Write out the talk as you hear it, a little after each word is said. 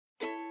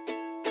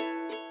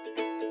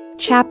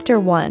Chapter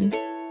 1.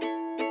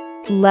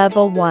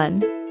 Level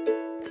 1.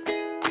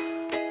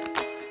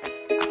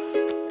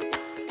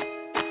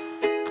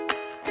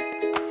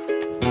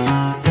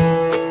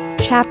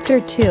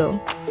 Chapter 2.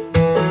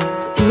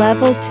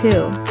 Level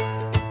 2.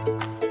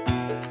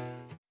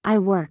 I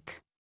work.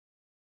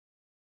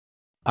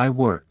 I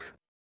work.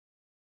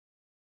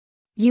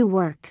 You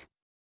work.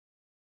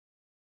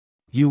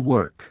 You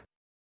work.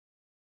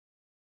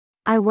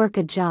 I work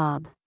a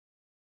job.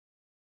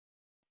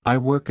 I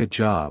work a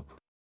job.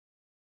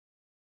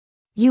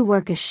 You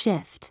work a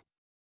shift.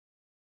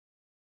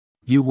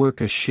 You work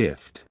a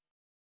shift.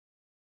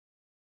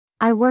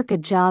 I work a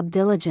job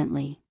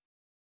diligently.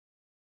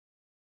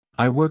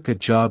 I work a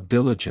job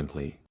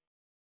diligently.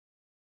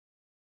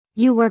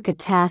 You work a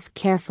task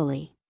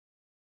carefully.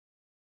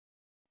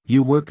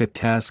 You work a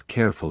task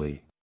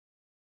carefully.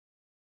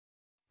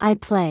 I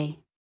play.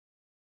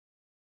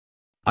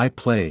 I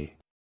play.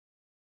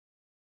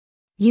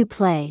 You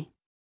play.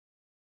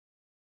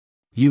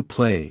 You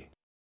play.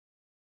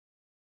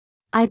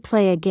 I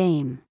play a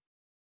game.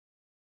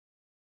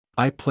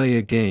 I play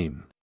a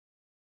game.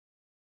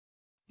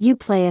 You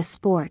play a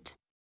sport.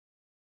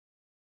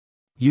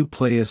 You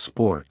play a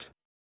sport.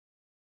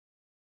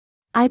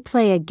 I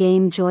play a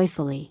game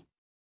joyfully.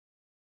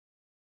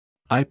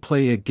 I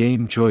play a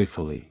game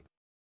joyfully.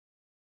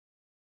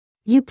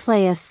 You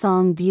play a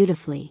song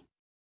beautifully.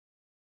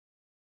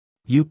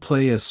 You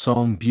play a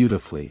song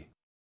beautifully.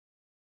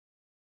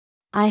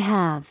 I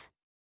have.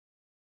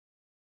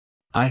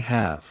 I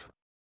have.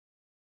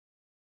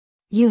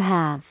 You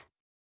have.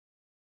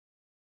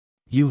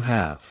 You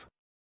have.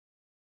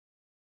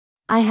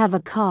 I have a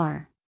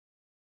car.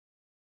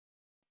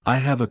 I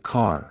have a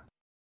car.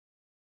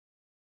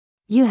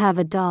 You have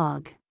a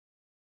dog.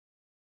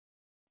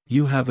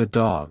 You have a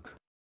dog.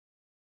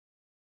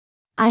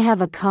 I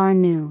have a car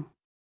new.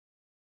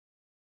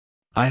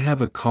 I have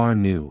a car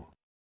new.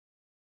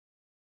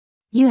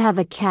 You have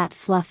a cat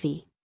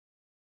Fluffy.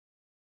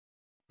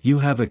 You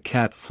have a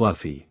cat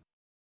Fluffy.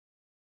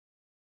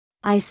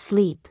 I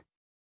sleep.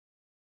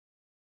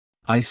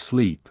 I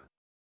sleep.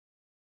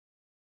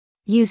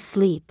 You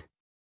sleep.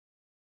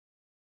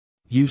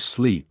 You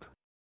sleep.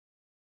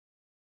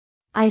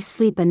 I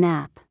sleep a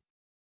nap.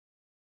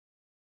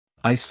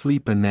 I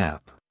sleep a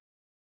nap.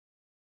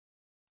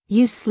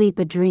 You sleep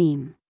a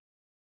dream.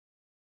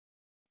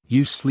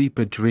 You sleep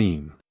a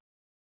dream.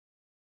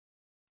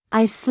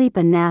 I sleep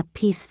a nap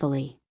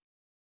peacefully.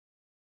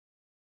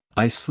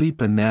 I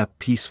sleep a nap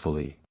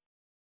peacefully.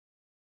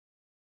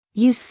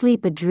 You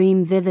sleep a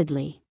dream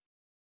vividly.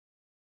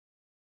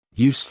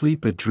 You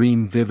sleep a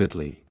dream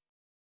vividly.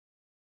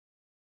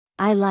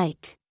 I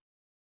like.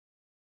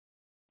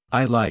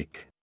 I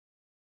like.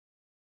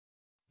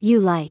 You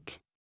like.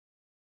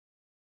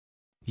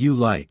 You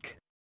like.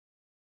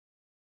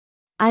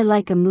 I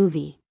like a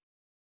movie.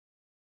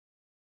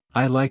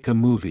 I like a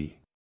movie.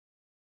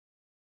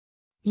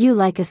 You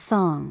like a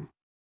song.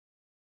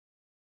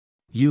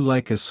 You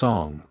like a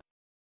song.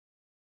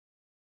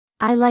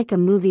 I like a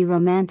movie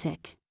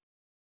romantic.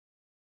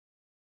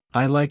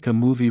 I like a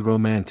movie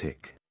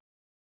romantic.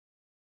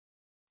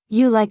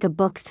 You like a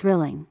book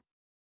thrilling.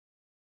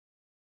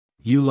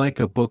 You like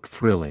a book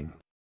thrilling.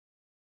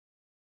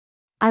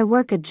 I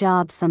work a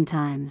job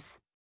sometimes.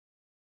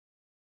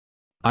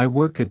 I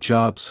work a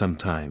job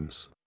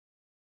sometimes.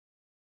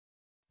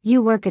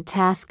 You work a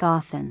task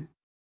often.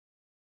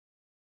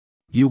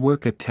 You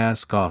work a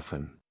task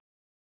often.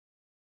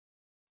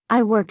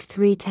 I work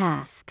 3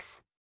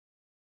 tasks.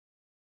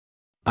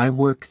 I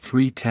work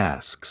 3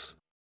 tasks.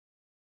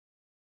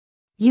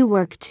 You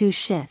work 2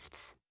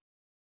 shifts.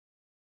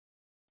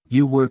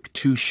 You work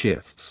 2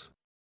 shifts.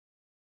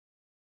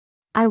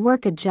 I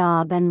work a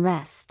job and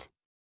rest.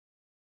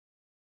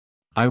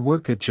 I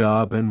work a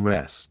job and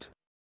rest.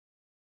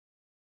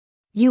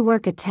 You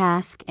work a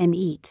task and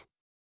eat.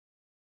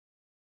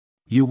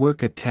 You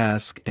work a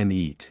task and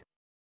eat.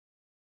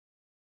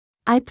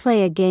 I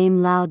play a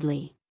game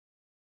loudly.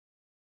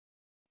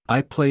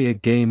 I play a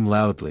game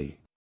loudly.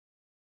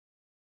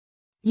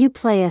 You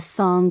play a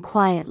song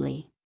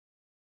quietly.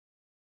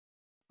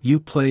 You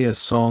play a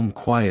song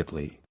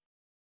quietly.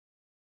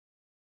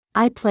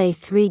 I play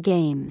 3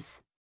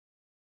 games.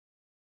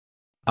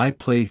 I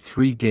play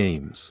 3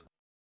 games.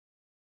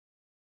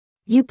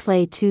 You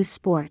play 2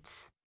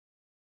 sports.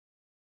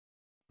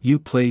 You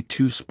play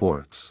 2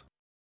 sports.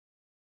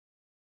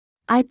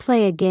 I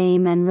play a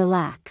game and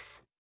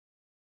relax.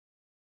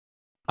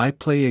 I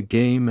play a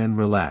game and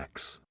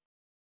relax.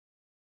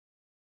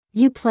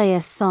 You play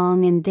a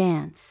song and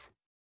dance.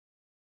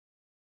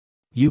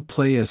 You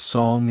play a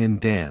song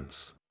and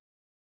dance.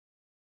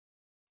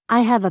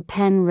 I have a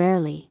pen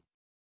rarely.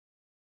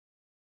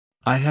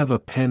 I have a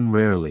pen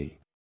rarely.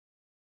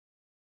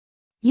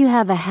 You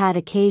have a hat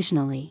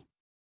occasionally.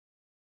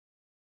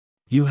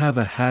 You have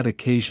a hat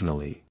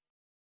occasionally.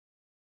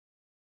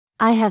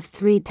 I have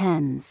 3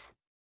 pens.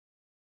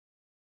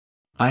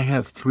 I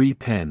have 3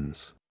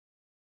 pens.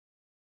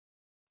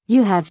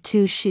 You have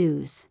 2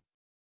 shoes.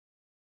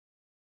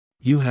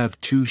 You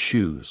have 2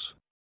 shoes.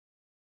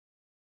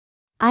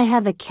 I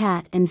have a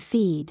cat and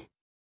feed.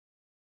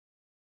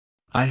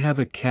 I have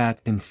a cat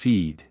and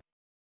feed.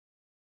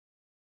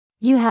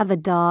 You have a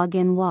dog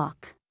and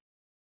walk.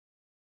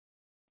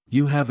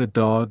 You have a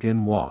dog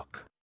and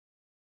walk.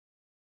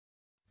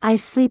 I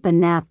sleep a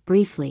nap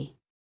briefly.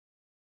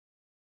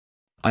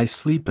 I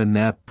sleep a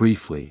nap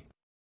briefly.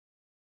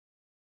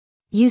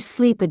 You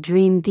sleep a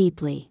dream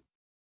deeply.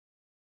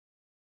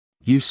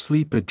 You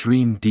sleep a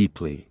dream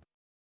deeply.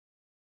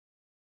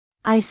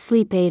 I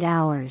sleep 8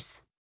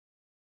 hours.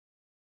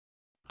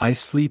 I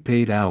sleep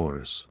 8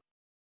 hours.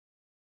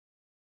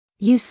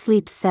 You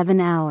sleep 7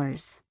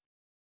 hours.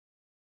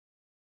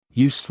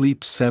 You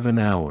sleep 7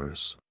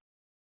 hours.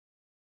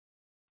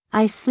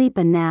 I sleep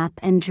a nap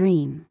and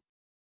dream.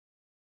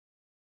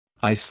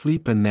 I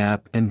sleep a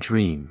nap and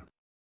dream.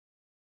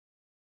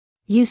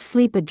 You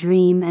sleep a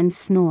dream and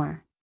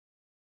snore.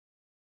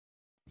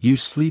 You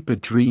sleep a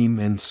dream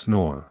and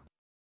snore.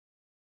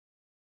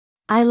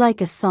 I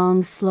like a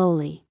song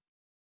slowly.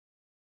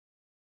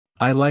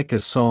 I like a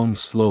song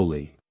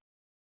slowly.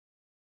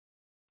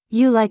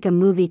 You like a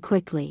movie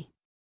quickly.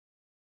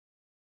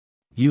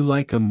 You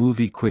like a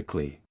movie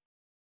quickly.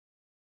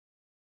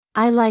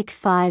 I like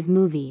 5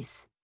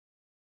 movies.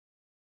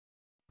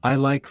 I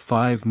like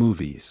 5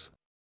 movies.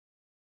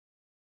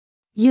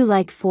 You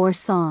like 4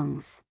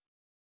 songs.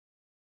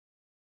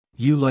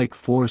 You like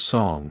 4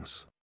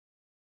 songs.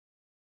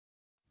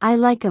 I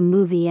like a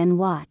movie and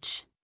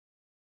watch.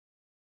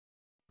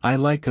 I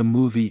like a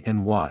movie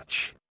and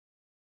watch.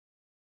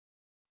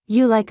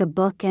 You like a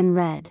book and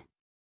read.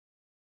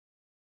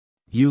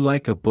 You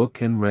like a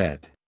book and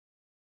read.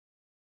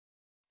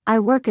 I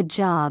work a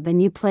job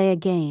and you play a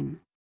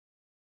game.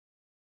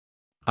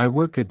 I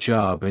work a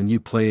job and you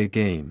play a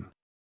game.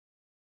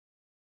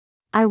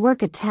 I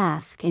work a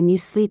task and you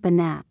sleep a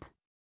nap.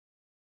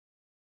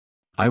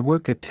 I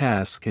work a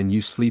task and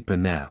you sleep a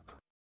nap.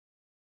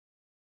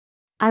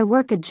 I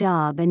work a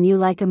job and you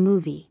like a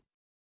movie.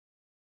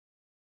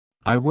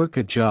 I work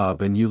a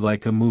job and you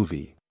like a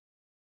movie.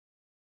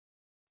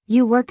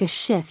 You work a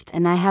shift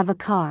and I have a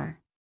car.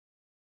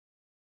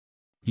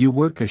 You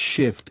work a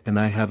shift and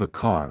I have a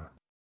car.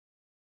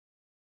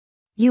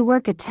 You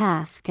work a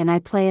task and I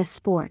play a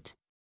sport.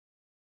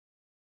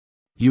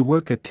 You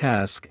work a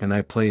task and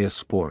I play a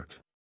sport.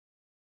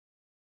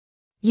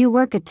 You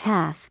work a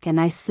task and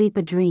I sleep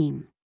a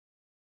dream.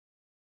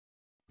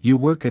 You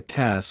work a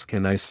task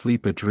and I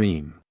sleep a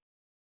dream.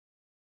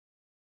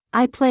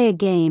 I play a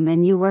game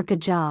and you work a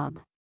job.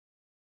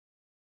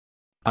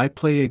 I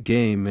play a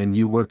game and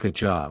you work a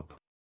job.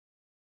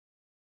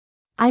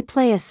 I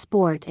play a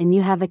sport and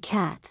you have a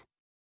cat.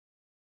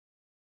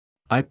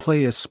 I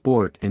play a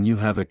sport and you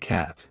have a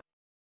cat.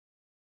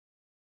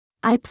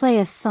 I play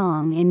a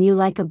song and you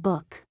like a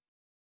book.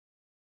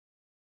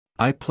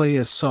 I play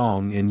a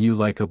song and you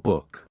like a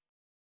book.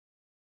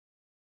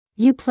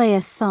 You play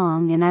a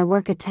song and I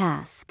work a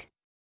task.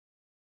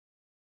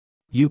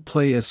 You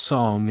play a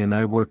song and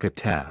I work a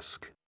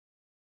task.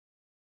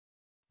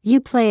 You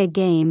play a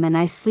game and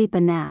I sleep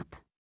a nap.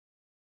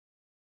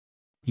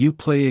 You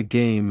play a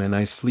game and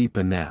I sleep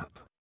a nap.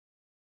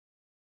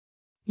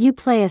 You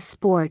play a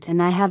sport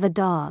and I have a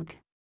dog.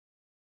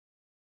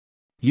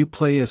 You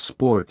play a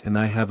sport and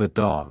I have a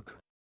dog.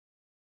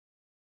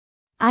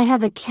 I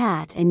have a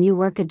cat and you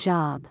work a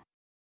job.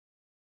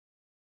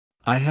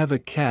 I have a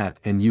cat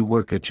and you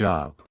work a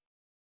job.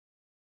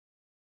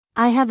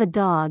 I have a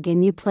dog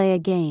and you play a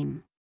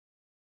game.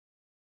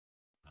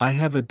 I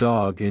have a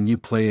dog and you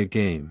play a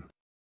game.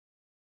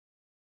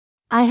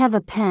 I have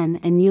a pen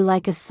and you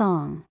like a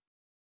song.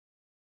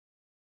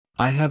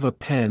 I have a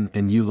pen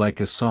and you like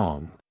a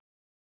song.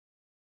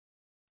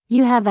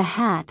 You have a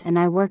hat and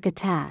I work a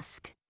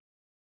task.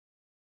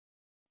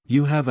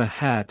 You have a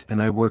hat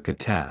and I work a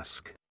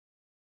task.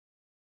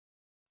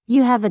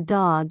 You have a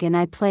dog and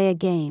I play a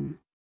game.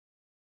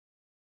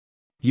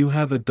 You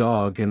have a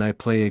dog and I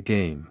play a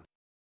game.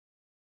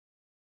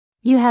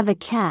 You have a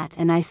cat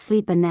and I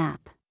sleep a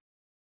nap.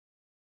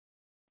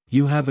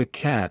 You have a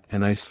cat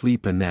and I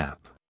sleep a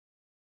nap.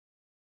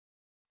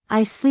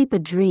 I sleep a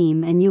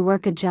dream and you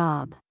work a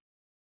job.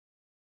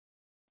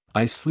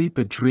 I sleep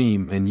a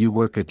dream and you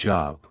work a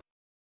job.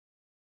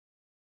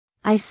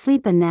 I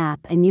sleep a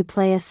nap and you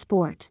play a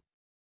sport.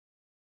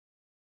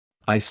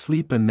 I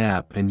sleep a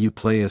nap and you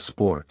play a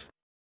sport.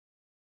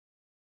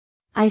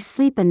 I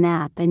sleep a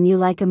nap and you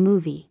like a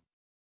movie.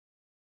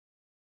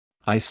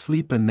 I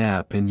sleep a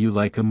nap and you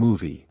like a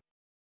movie.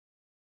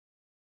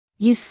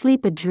 You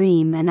sleep a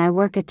dream and I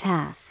work a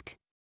task.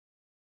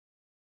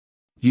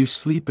 You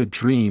sleep a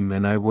dream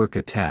and I work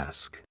a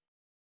task.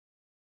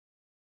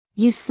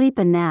 You sleep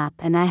a nap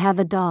and I have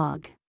a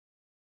dog.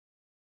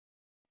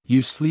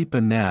 You sleep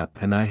a nap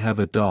and I have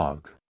a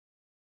dog.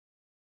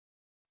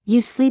 You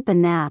sleep a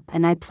nap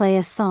and I play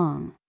a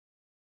song.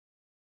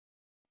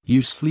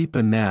 You sleep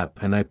a nap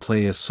and I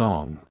play a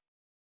song.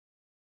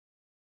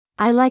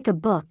 I like a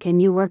book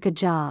and you work a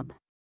job.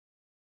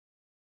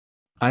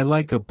 I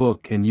like a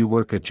book and you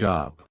work a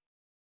job.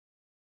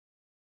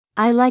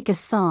 I like a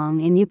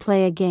song and you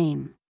play a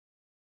game.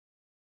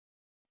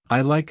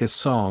 I like a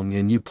song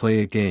and you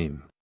play a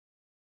game.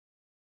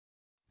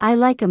 I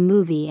like a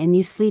movie and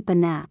you sleep a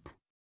nap.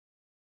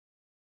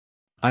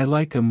 I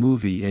like a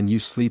movie and you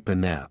sleep a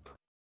nap.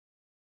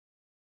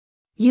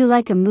 You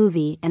like a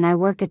movie and I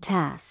work a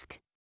task.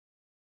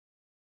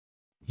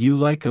 You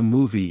like a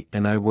movie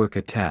and I work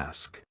a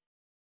task.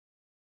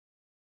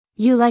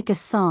 You like a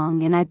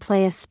song and I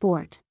play a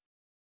sport.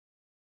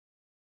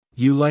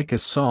 You like a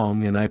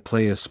song and I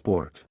play a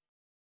sport.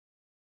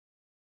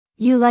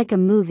 You like a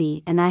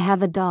movie and I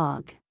have a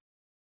dog.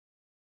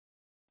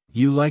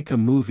 You like a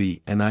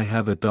movie and I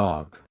have a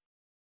dog.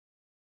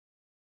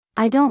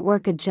 I don't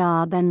work a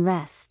job and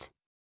rest.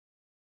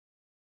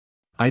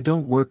 I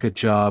don't work a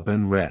job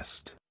and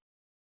rest.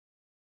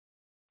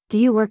 Do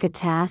you work a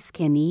task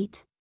and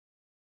eat?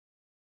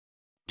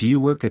 Do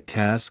you work a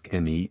task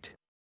and eat?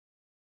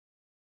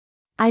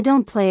 I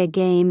don't play a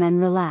game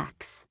and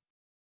relax.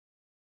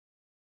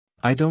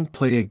 I don't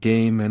play a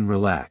game and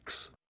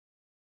relax.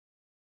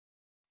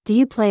 Do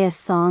you play a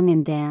song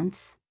and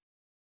dance?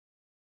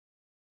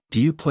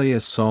 Do you play a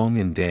song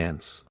and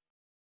dance?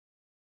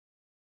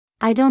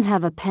 I don't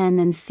have a pen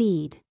and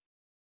feed.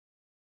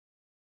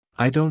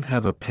 I don't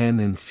have a pen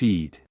and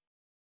feed.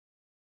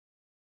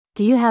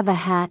 Do you have a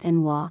hat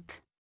and walk?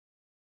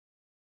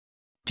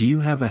 Do you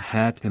have a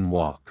hat and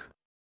walk?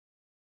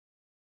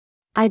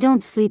 I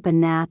don't sleep a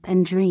nap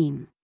and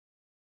dream.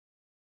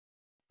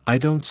 I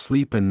don't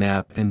sleep a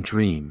nap and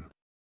dream.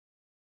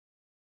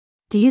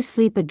 Do you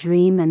sleep a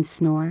dream and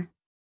snore?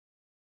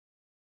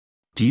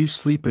 Do you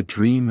sleep a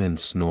dream and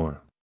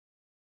snore?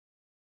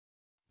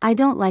 I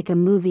don't like a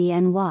movie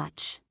and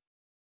watch.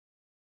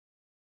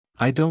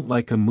 I don't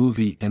like a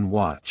movie and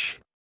watch.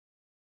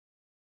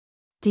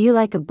 Do you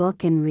like a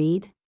book and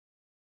read?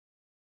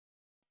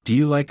 Do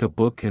you like a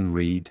book and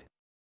read?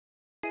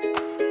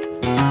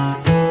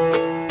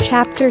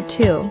 Chapter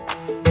 2.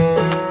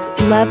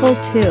 Level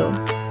 2.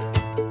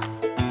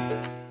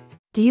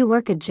 Do you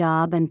work a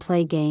job and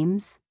play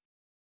games?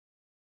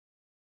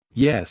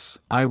 Yes,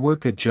 I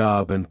work a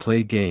job and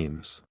play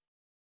games.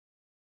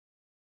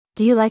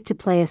 Do you like to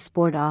play a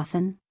sport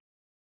often?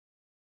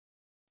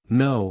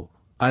 No,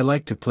 I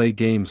like to play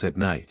games at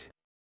night.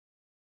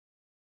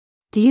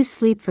 Do you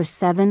sleep for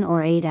 7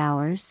 or 8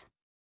 hours?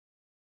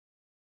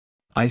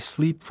 I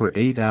sleep for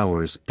 8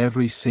 hours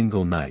every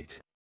single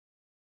night.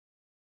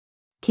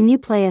 Can you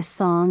play a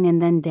song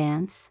and then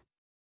dance?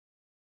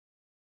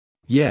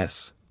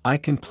 Yes, I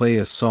can play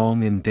a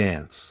song and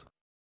dance.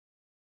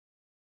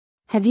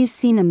 Have you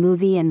seen a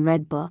movie and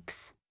read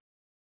books?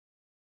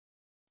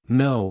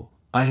 No,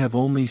 I have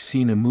only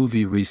seen a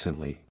movie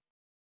recently.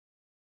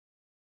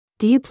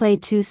 Do you play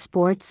 2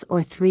 sports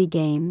or 3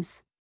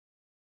 games?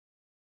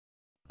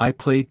 I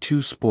play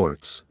 2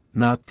 sports,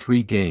 not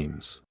 3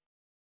 games.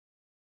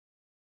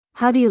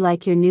 How do you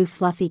like your new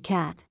fluffy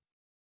cat?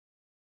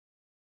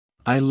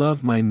 I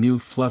love my new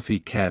fluffy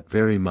cat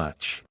very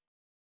much.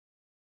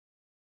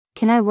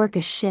 Can I work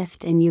a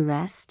shift and you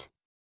rest?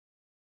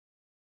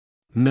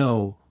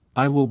 No,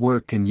 I will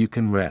work and you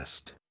can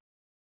rest.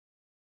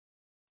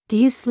 Do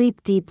you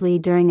sleep deeply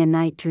during a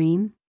night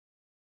dream?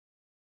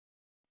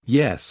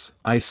 Yes,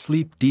 I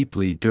sleep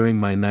deeply during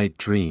my night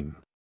dream.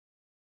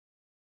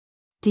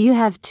 Do you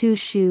have 2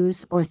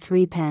 shoes or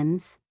 3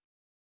 pens?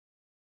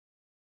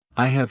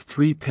 I have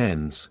 3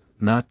 pens,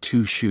 not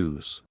 2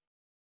 shoes.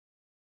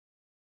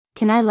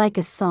 Can I like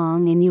a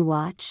song and you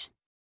watch?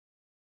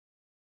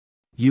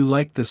 You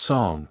like the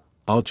song,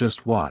 I'll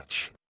just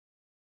watch.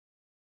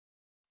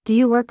 Do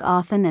you work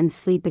often and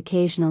sleep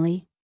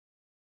occasionally?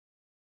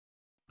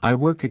 I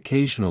work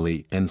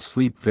occasionally and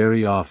sleep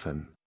very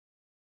often.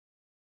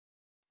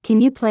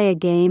 Can you play a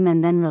game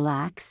and then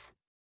relax?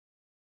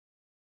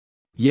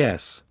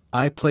 Yes,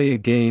 I play a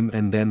game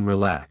and then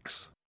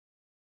relax.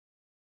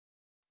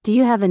 Do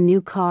you have a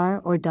new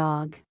car or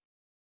dog?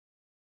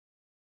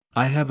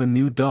 I have a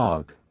new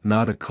dog,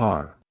 not a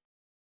car.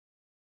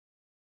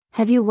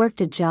 Have you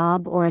worked a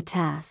job or a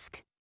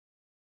task?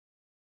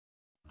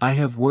 I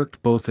have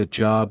worked both a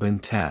job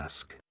and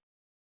task.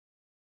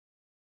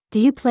 Do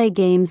you play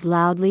games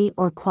loudly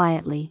or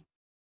quietly?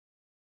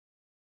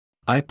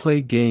 I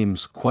play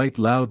games quite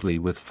loudly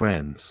with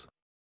friends.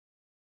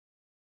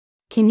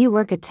 Can you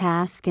work a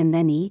task and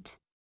then eat?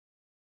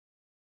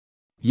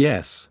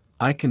 Yes,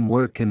 I can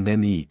work and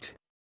then eat.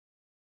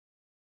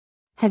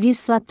 Have you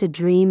slept a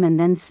dream and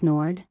then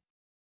snored?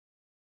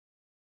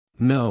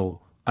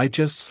 No, I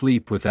just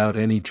sleep without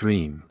any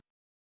dream.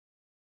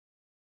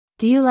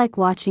 Do you like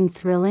watching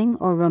thrilling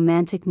or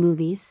romantic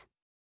movies?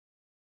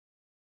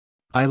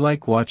 I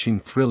like watching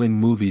thrilling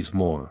movies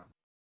more.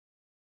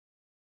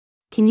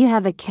 Can you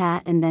have a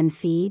cat and then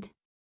feed?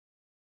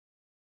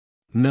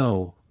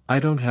 No, I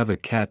don't have a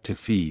cat to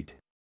feed.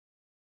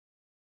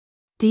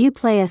 Do you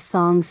play a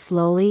song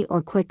slowly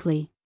or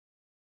quickly?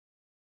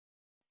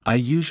 I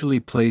usually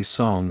play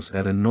songs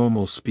at a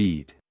normal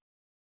speed.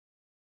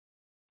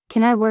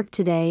 Can I work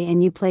today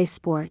and you play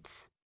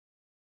sports?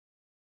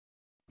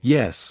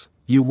 Yes,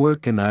 you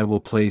work and I will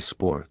play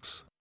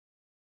sports.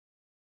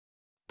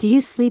 Do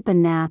you sleep a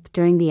nap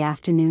during the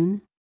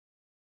afternoon?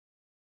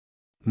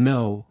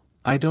 No,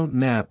 I don't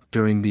nap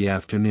during the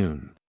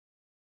afternoon.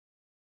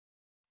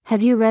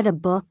 Have you read a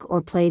book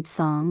or played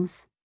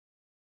songs?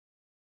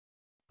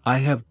 I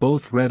have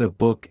both read a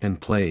book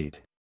and played.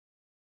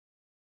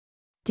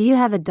 Do you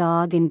have a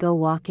dog and go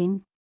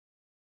walking?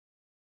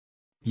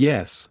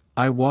 Yes,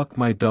 I walk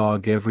my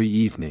dog every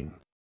evening.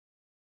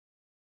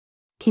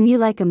 Can you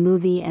like a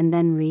movie and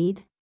then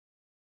read?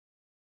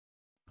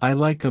 I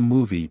like a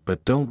movie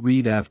but don't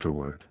read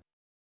afterward.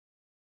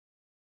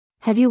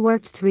 Have you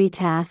worked 3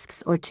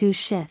 tasks or 2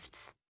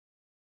 shifts?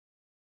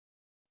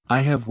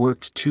 I have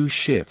worked 2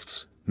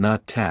 shifts,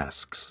 not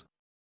tasks.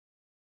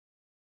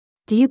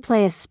 Do you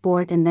play a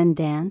sport and then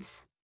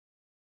dance?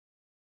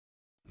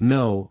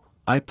 No,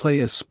 I play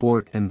a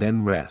sport and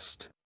then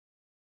rest.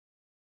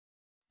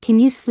 Can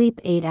you sleep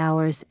 8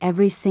 hours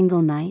every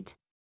single night?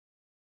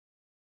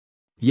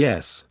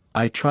 Yes,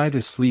 I try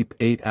to sleep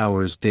 8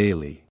 hours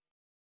daily.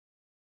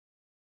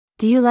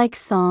 Do you like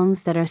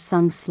songs that are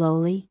sung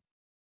slowly?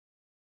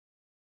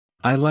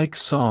 I like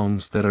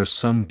songs that are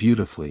sung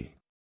beautifully.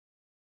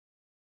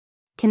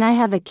 Can I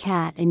have a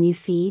cat and you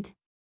feed?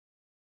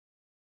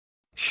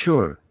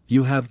 Sure,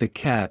 you have the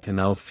cat and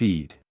I'll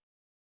feed.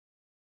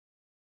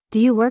 Do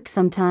you work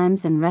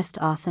sometimes and rest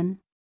often?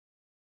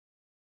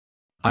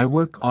 I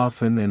work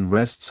often and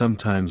rest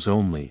sometimes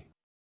only.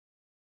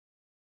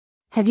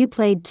 Have you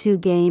played 2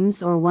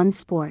 games or 1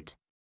 sport?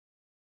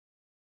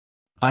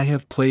 I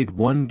have played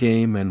 1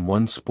 game and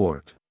 1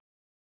 sport.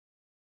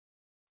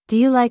 Do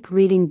you like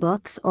reading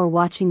books or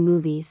watching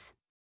movies?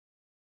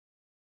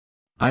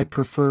 I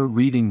prefer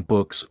reading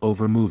books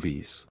over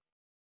movies.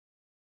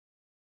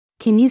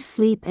 Can you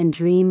sleep and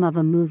dream of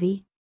a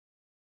movie?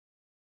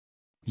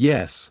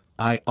 Yes,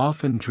 I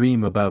often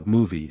dream about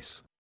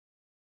movies.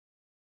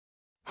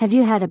 Have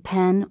you had a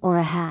pen or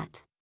a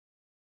hat?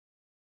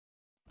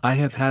 I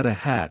have had a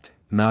hat,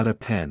 not a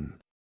pen.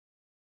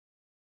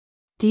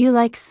 Do you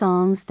like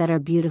songs that are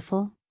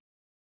beautiful?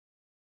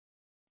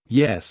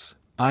 Yes,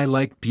 I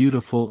like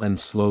beautiful and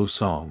slow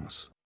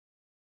songs.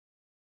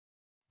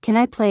 Can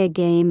I play a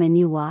game and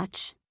you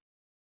watch?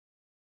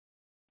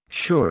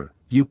 Sure,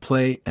 you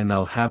play and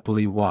I'll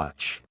happily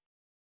watch.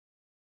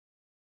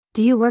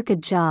 Do you work a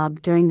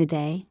job during the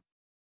day?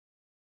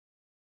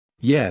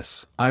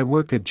 Yes, I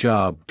work a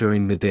job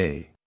during the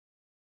day.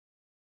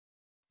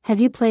 Have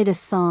you played a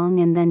song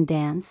and then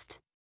danced?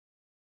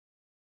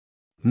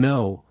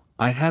 No,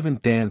 I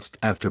haven't danced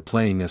after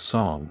playing a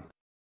song.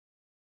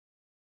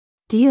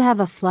 Do you have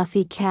a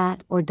fluffy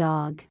cat or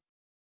dog?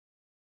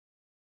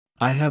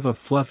 I have a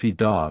fluffy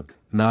dog,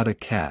 not a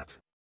cat.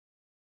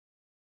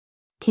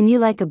 Can you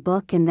like a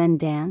book and then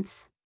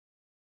dance?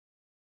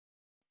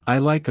 I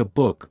like a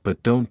book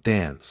but don't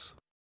dance.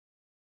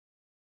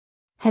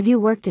 Have you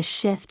worked a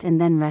shift and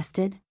then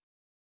rested?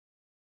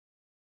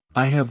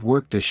 I have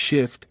worked a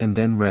shift and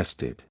then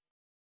rested.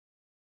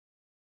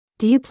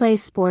 Do you play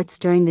sports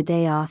during the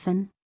day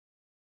often?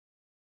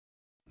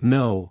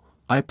 No,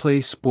 I play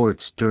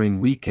sports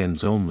during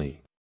weekends only.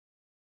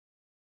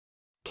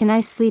 Can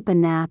I sleep a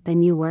nap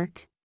and you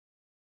work?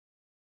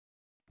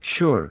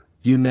 Sure,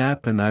 you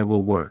nap and I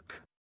will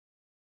work.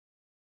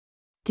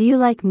 Do you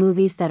like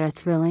movies that are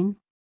thrilling?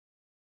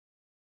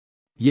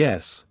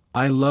 Yes,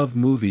 I love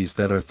movies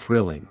that are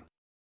thrilling.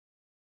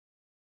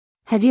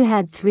 Have you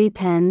had 3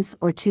 pens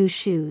or 2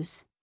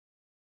 shoes?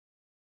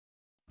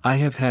 I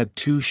have had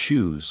 2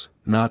 shoes,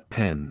 not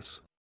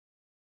pens.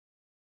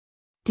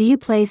 Do you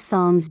play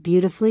songs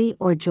beautifully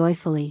or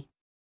joyfully?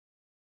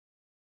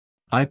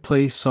 I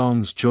play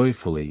songs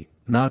joyfully,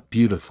 not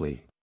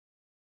beautifully.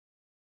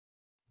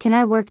 Can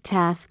I work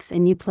tasks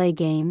and you play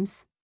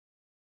games?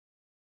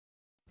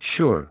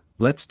 Sure,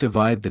 let's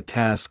divide the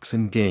tasks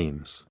and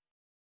games.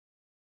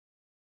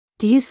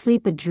 Do you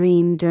sleep a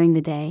dream during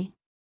the day?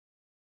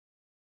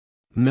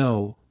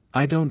 No,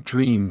 I don't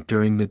dream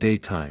during the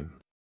daytime.